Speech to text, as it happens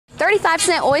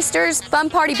35-cent oysters, fun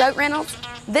party boat rentals.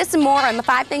 This and more on the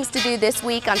 5 things to do this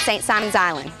week on St. Simon's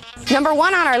Island. Number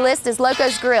 1 on our list is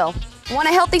Loco's Grill. Want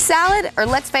a healthy salad, or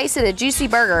let's face it, a juicy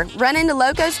burger? Run into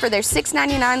Loco's for their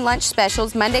 $6.99 lunch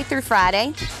specials Monday through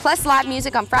Friday, plus live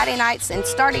music on Friday nights and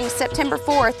starting September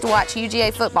 4th to watch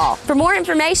UGA football. For more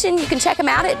information, you can check them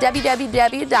out at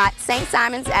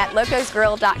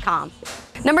www.stsimons@locosgrill.com.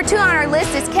 Number 2 on our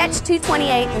list is Catch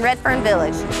 228 in Redfern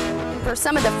Village. For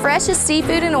some of the freshest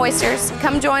seafood and oysters,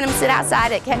 come join them sit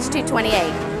outside at Catch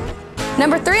 228.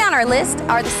 Number 3 on our list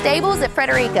are the stables at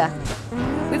Frederica.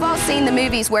 We've all seen the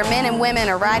movies where men and women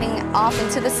are riding off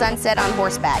into the sunset on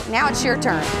horseback. Now it's your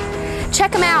turn.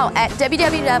 Check them out at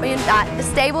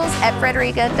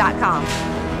www.thestablesatfrederica.com.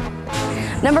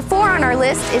 Number 4 on our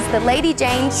list is the Lady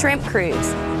Jane Shrimp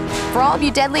Cruise. For all of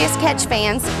you Deadliest Catch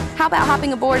fans, how about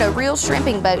hopping aboard a real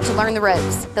shrimping boat to learn the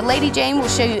ropes? The Lady Jane will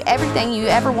show you everything you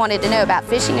ever wanted to know about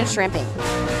fishing and shrimping.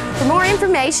 For more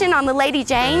information on the Lady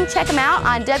Jane, check them out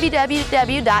on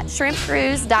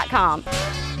www.shrimpcruise.com.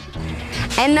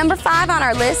 And number 5 on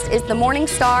our list is the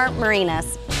Morningstar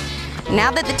Marinas.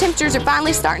 Now that the temperatures are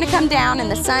finally starting to come down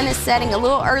and the sun is setting a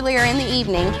little earlier in the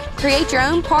evening, create your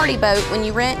own party boat when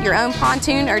you rent your own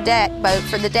pontoon or deck boat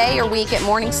for the day or week at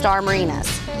Morningstar Marinas.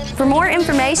 For more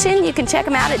information, you can check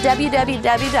them out at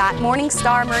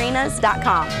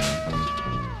www.morningstarmarinas.com.